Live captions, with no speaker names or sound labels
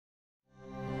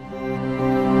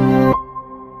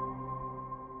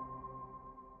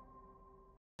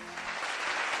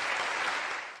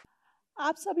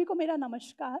आप सभी को मेरा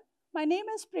नमस्कार. My name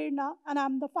is Prerna and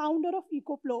I'm the founder of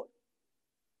Ecoplore.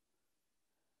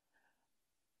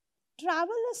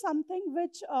 Travel is something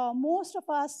which most of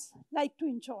us like to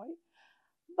enjoy.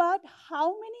 But how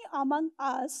many among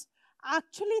us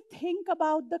actually think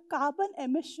about the carbon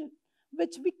emission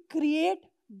which we create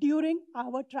during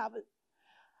our travel?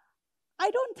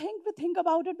 I don't think we think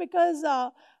about it because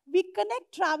we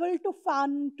connect travel to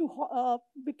fun,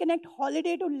 we connect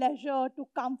holiday to leisure, to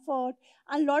comfort,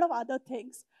 and a lot of other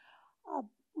things. Uh,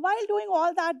 while doing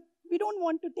all that, we don't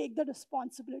want to take the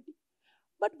responsibility.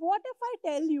 But what if I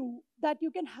tell you that you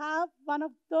can have one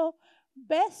of the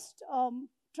best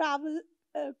travel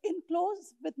in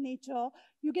close with nature,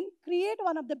 you can create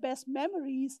one of the best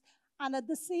memories, and at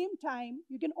the same time,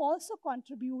 you can also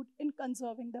contribute in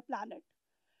conserving the planet.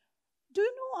 Do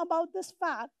you know about this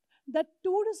fact that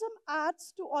tourism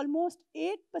adds to almost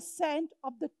 8%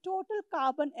 of the total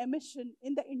carbon emission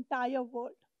in the entire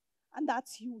world? And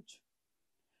that's huge.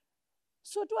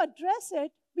 So to address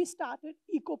it, we started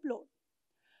Ecoplore.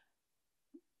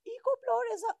 Ecoplore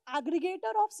is an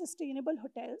aggregator of sustainable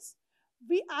hotels.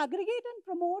 We aggregate and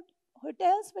promote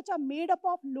hotels which are made up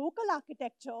of local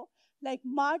architecture like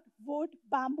mud, wood,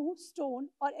 bamboo, stone,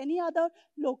 or any other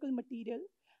local material.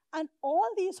 And all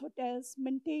these hotels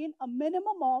maintain a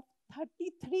minimum of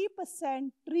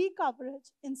 33% tree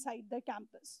coverage inside their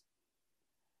campus.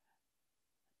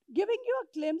 Giving you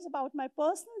a glimpse about my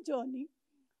personal journey,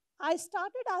 I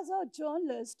started as a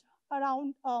journalist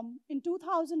around in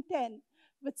 2010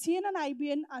 with CNN,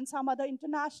 IBN, and some other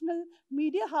international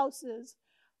media houses.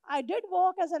 I did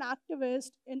work as an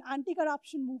activist in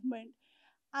anti-corruption movement,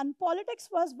 and politics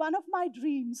was one of my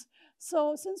dreams.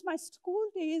 So since my school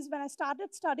days, when I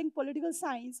started studying political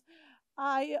science,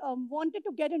 I wanted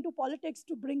to get into politics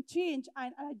to bring change,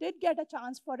 and I did get a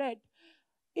chance for it.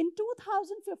 In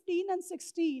 2015 and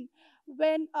 16,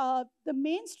 when the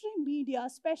mainstream media,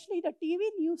 especially the TV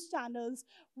news channels,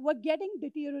 were getting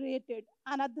deteriorated,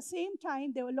 and at the same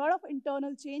time, there were a lot of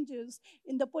internal changes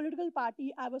in the political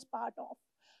party I was part of.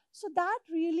 So that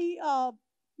really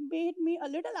made me a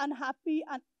little unhappy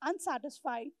and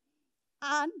unsatisfied,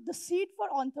 and the seed for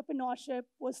entrepreneurship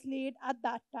was laid at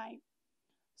that time.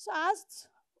 So as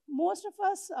most of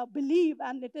us believe,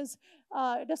 and it is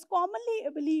commonly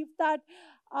believed that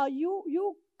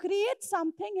you create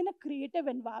something in a creative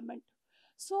environment.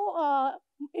 So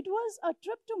it was a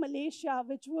trip to Malaysia,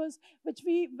 which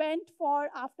we went for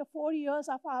after 4 years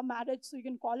of our marriage, so you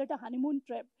can call it a honeymoon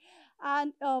trip.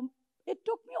 And it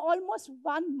took me almost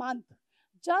 1 month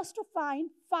just to find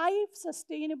 5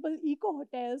 sustainable eco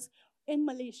hotels in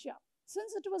Malaysia.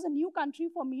 Since it was a new country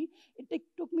for me, it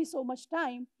took me so much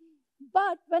time.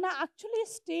 But when I actually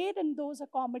stayed in those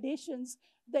accommodations,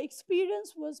 the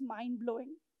experience was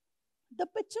mind-blowing. The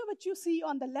picture which you see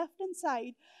on the left-hand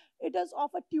side, it is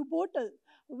of a tubotel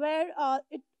where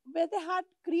they had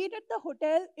created the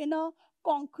hotel in a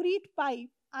concrete pipe,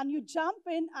 and you jump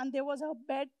in and there was a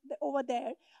bed over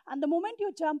there, and the moment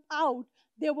you jump out,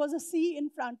 there was a sea in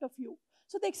front of you.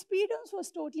 So the experience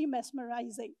was totally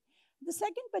mesmerizing. The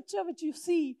second picture which you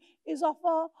see is of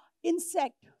a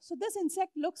insect. So this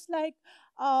insect looks like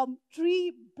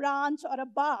tree branch or a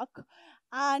bark,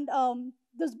 and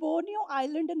this Borneo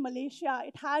island in Malaysia,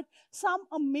 it had some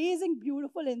amazing,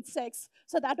 beautiful insects.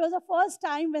 So that was the first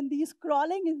time when these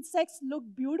crawling insects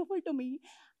looked beautiful to me,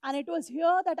 and it was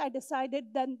here that I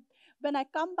decided then when I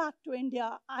come back to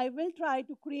India, I will try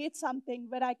to create something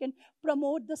where I can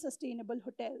promote the sustainable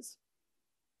hotels.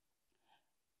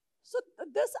 So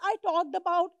this I talked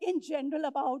about in general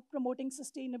about promoting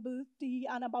sustainability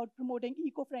and about promoting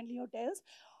eco-friendly hotels.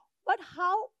 But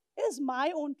how is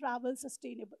my own travel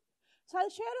sustainable? So I'll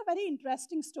share a very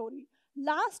interesting story.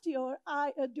 Last year,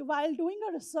 while doing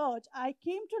a research, I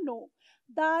came to know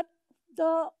that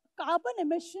the carbon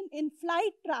emission in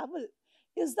flight travel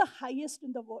is the highest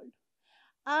in the world.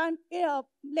 And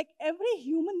like every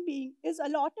human being is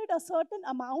allotted a certain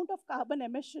amount of carbon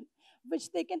emission,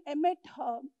 which they can emit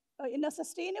in a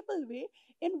sustainable way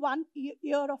in 1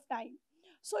 year of time.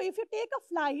 So if you take a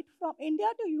flight from India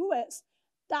to US,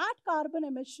 that carbon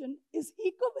emission is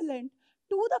equivalent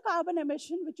to the carbon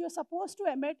emission which you're supposed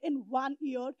to emit in 1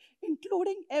 year,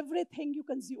 including everything you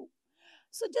consume.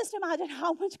 So just imagine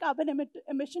how much carbon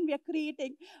emission we are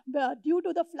creating due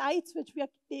to the flights which we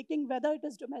are taking, whether it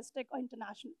is domestic or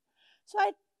international. So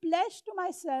I pledged to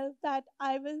myself that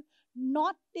I will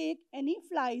not take any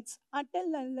flights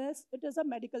until unless it is a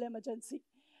medical emergency.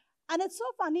 And it's so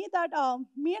funny that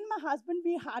me and my husband,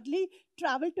 we hardly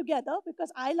travel together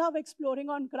because I love exploring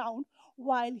on ground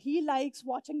while he likes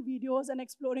watching videos and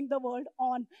exploring the world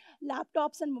on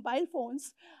laptops and mobile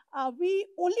phones. We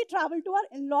only travel to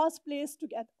our in-laws' place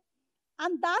together.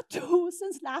 And that too,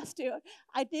 since last year,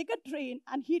 I take a train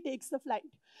and he takes the flight.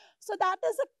 So that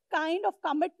is a kind of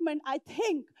commitment, I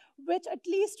think, which at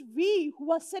least we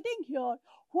who are sitting here,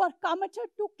 who are committed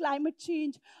to climate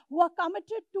change, who are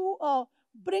committed to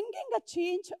bringing a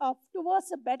change towards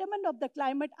the betterment of the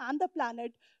climate and the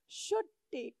planet, should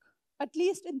take, at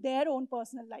least in their own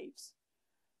personal lives.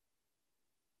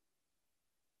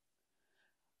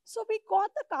 So we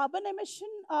got the carbon emission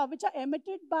which are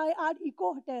emitted by our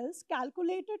eco hotels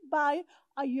calculated by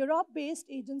a Europe-based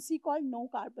agency called No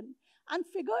Carbon. And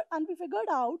we figured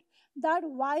out that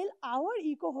while our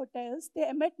eco hotels, they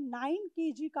emit 9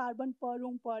 kg carbon per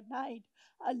room per night,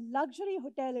 a luxury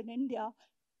hotel in India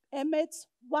emits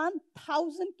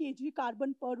 1,000 kg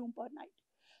carbon per room per night.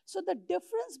 So the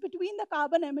difference between the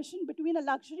carbon emission between a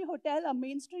luxury hotel, a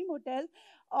mainstream hotel,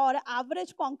 or an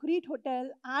average concrete hotel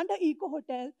and an eco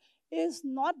hotel is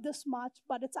not this much,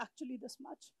 but it's actually this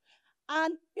much.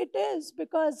 And it is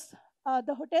because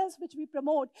the hotels which we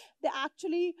promote, they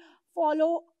actually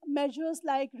follow measures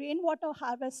like rainwater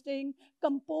harvesting,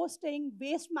 composting,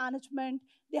 waste management.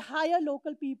 They hire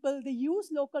local people, they use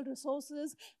local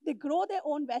resources, they grow their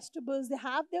own vegetables, they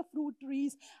have their fruit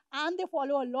trees, and they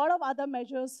follow a lot of other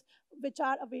measures which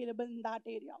are available in that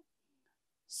area.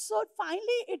 So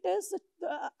finally, it is,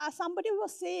 as somebody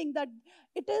was saying, that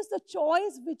it is the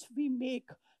choice which we make.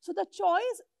 So the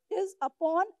choice is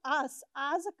upon us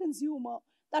as a consumer,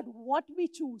 that what we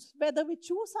choose, whether we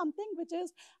choose something which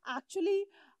is actually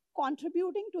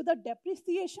contributing to the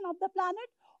depreciation of the planet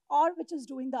or which is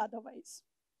doing the otherwise.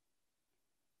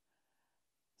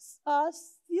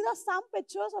 These are some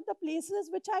pictures of the places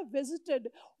which I visited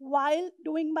while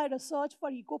doing my research for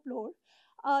Ecoplore.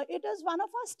 It is one of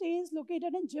our stays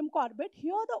located in Jim Corbett.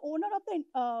 Here, the owner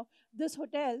of this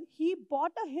hotel, he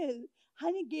bought a hill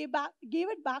and he gave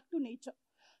it back to nature.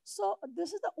 So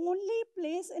this is the only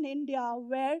place in India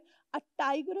where a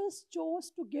tigress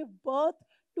chose to give birth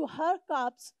to her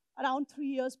cubs around 3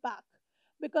 years back,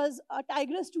 because a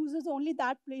tigress chooses only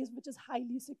that place which is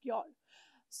highly secure.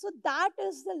 So that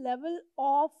is the level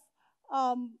of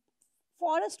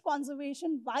forest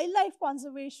conservation, wildlife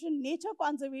conservation, nature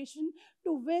conservation,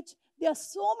 to which there are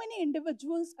so many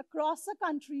individuals across the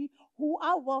country who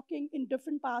are working in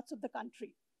different parts of the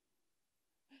country.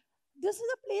 This is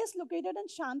a place located in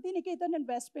Shanti Niketan in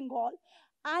West Bengal.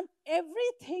 And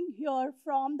everything here,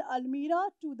 from the almirah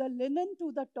to the linen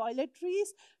to the toiletries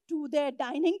to their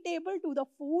dining table to the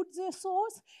foods they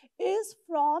source, is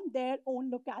from their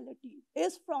own locality,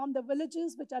 is from the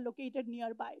villages which are located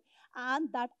nearby. And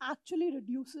that actually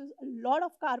reduces a lot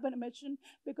of carbon emission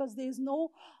because there is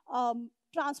no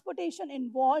transportation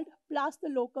involved, plus the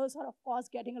locals are, of course,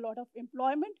 getting a lot of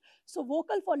employment. So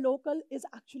vocal for local is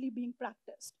actually being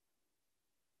practiced.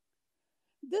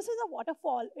 This is a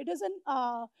waterfall. It is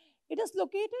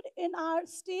located in our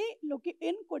stay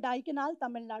in Kodaikanal,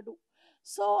 Tamil Nadu.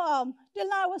 So till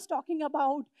now I was talking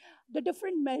about the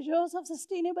different measures of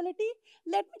sustainability.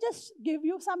 Let me just give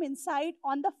you some insight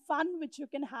on the fun which you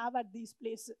can have at these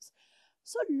places.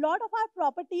 So a lot of our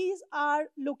properties are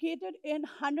located in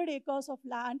 100 acres of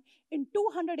land, in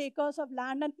 200 acres of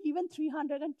land, and even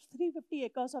 300 and 350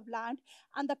 acres of land,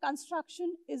 and the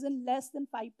construction is in less than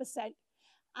 5%.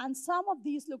 And some of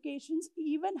these locations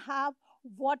even have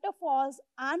waterfalls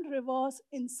and rivers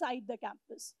inside the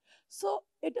campus. So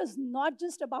it is not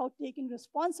just about taking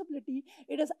responsibility,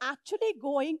 it is actually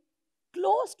going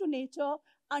close to nature,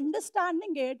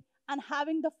 understanding it, and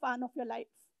having the fun of your life.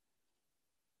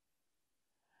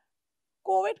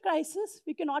 COVID crisis,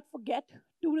 we cannot forget.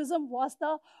 Tourism was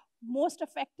the most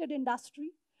affected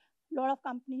industry. A lot of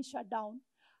companies shut down.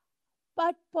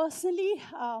 But personally,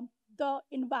 the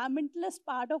environmentalist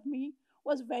part of me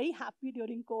was very happy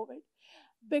during COVID,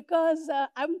 because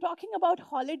I'm talking about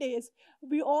holidays.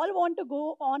 We all want to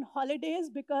go on holidays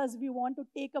because we want to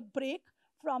take a break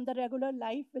from the regular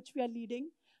life which we are leading.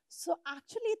 So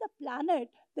actually the planet,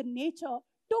 the nature,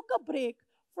 took a break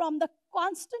from the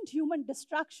constant human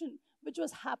destruction which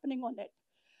was happening on it.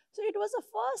 So it was the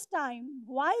first time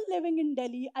while living in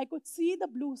Delhi, I could see the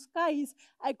blue skies,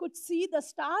 I could see the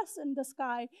stars in the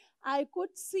sky, I could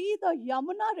see the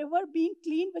Yamuna river being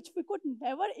clean, which we could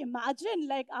never imagine,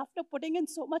 like after putting in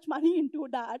so much money into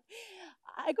that.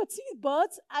 I could see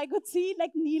birds, I could see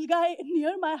like Nilgai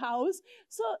near my house.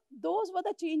 So those were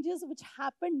the changes which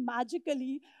happened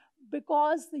magically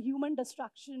because the human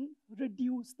destruction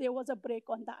reduced. There was a break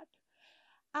on that.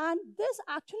 And this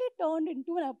actually turned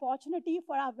into an opportunity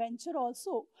for our venture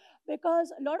also,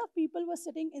 because a lot of people were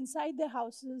sitting inside their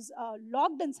houses,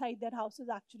 locked inside their houses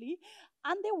actually,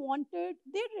 and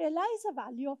they realized the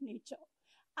value of nature.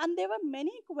 And there were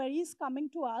many queries coming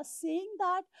to us saying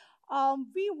that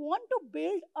we want to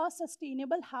build a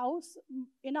sustainable house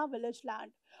in our village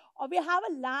land, or we have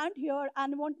a land here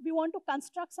and we want to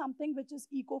construct something which is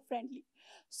eco-friendly.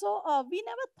 So we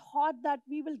never thought that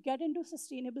we will get into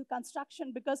sustainable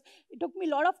construction, because it took me a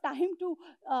lot of time to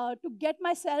get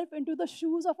myself into the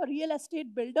shoes of a real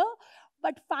estate builder.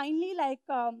 But finally, like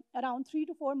around 3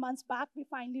 to 4 months back, we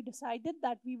finally decided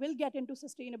that we will get into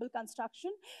sustainable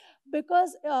construction,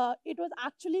 because it was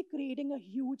actually creating a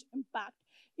huge impact.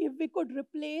 If we could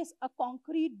replace a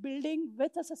concrete building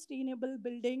with a sustainable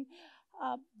building,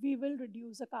 we will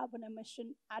reduce the carbon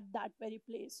emission at that very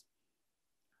place.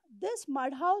 This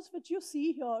mud house which you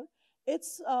see here,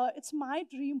 it's my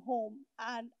dream home,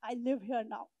 and I live here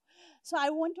now. So I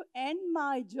want to end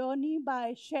my journey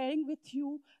by sharing with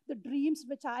you the dreams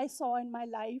which I saw in my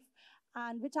life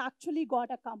and which actually got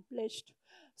accomplished.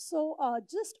 So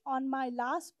just on my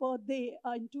last birthday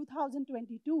in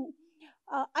 2022,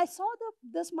 I saw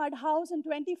this mud house in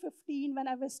 2015 when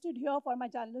I visited here for my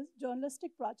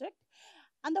journalistic project.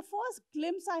 And the first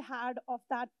glimpse I had of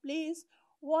that place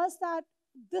was that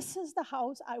this is the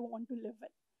house I want to live in.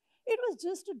 It was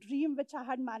just a dream which I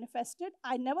had manifested.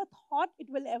 I never thought it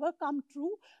will ever come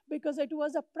true, because it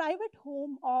was a private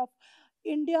home of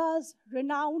India's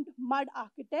renowned mud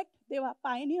architect. They were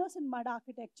pioneers in mud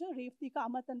architecture, Revti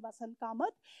Kamath and Vasant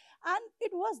Kamath. And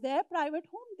it was their private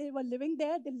home. They were living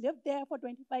there. They lived there for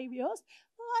 25 years.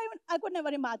 So I could never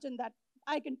imagine that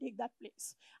I can take that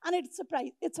place. And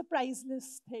it's a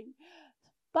priceless thing.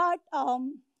 But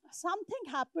something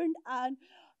happened, and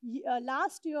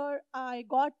last year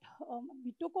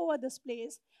we took over this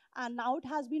place, and now it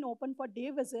has been open for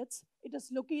day visits. It is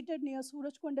located near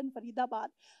Surajkund in Faridabad.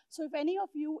 So if any of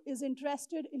you is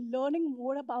interested in learning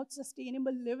more about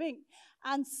sustainable living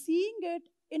and seeing it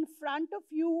in front of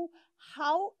you,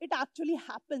 how it actually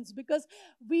happens, because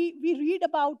we read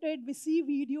about it, we see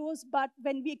videos, but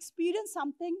when we experience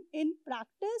something in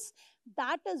practice,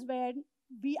 that is when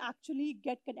we actually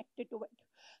get connected to it.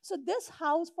 So this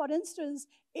house, for instance,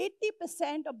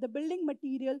 80% of the building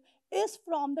material is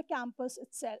from the campus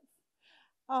itself.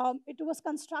 It was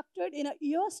constructed in a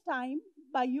year's time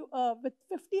with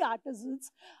 50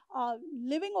 artisans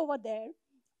living over there.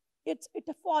 It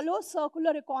follows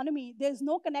circular economy. There's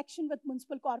no connection with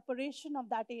municipal corporation of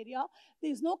that area.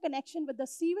 There's no connection with the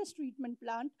sewage treatment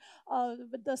plant,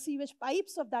 with the sewage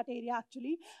pipes of that area,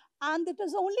 actually. And it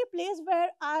is the only place where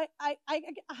I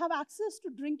have access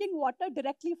to drinking water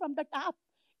directly from the tap.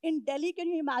 In Delhi, can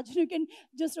you imagine? You can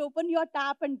just open your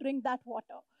tap and drink that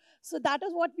water. So that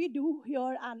is what we do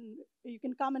here, and you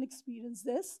can come and experience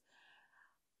this.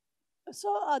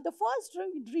 So the first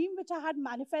dream which I had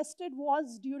manifested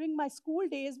was during my school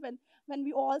days, when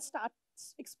we all start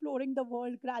exploring the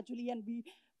world gradually and we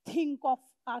think of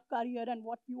our career and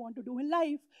what we want to do in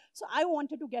life. So I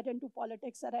wanted to get into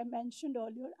politics, that I mentioned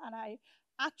earlier, and I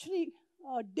actually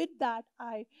did that.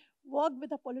 I worked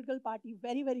with a political party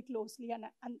very, very closely, and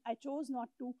I chose not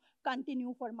to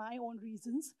continue for my own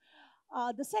reasons.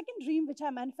 The second dream which I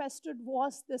manifested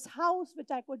was this house,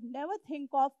 which I could never think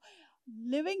of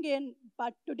living in,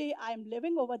 but today I am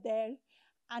living over there.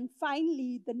 And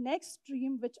finally, the next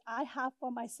dream which I have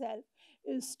for myself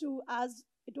is to, as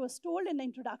it was told in the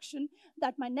introduction,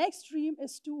 that my next dream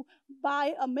is to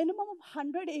buy a minimum of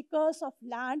 100 acres of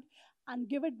land and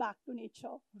give it back to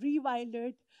nature, rewild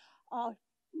it,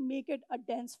 make it a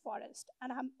dense forest.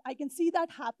 And I can see that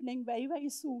happening very, very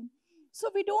soon. So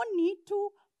we don't need to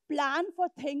plan for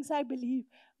things, I believe.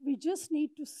 We just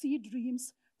need to see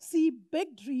dreams, see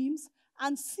big dreams,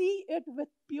 and see it with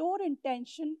pure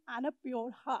intention and a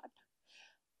pure heart.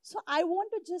 So I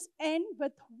want to just end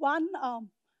with one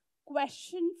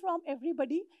question from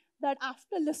everybody, that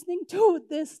after listening to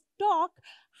this talk,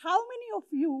 how many of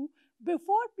you,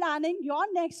 before planning your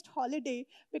next holiday,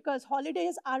 because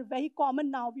holidays are very common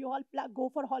now, we all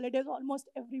go for holidays almost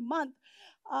every month,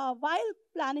 while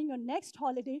planning your next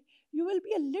holiday, you will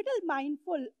be a little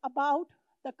mindful about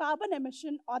the carbon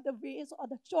emission or the ways or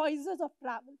the choices of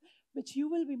travel which you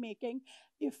will be making.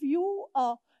 If you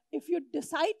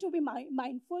decide to be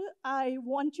mindful, I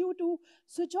want you to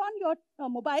switch on your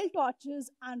mobile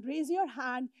torches and raise your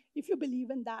hand if you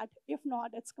believe in that. If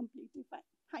not, it's completely fine.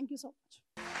 Thank you so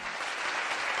much.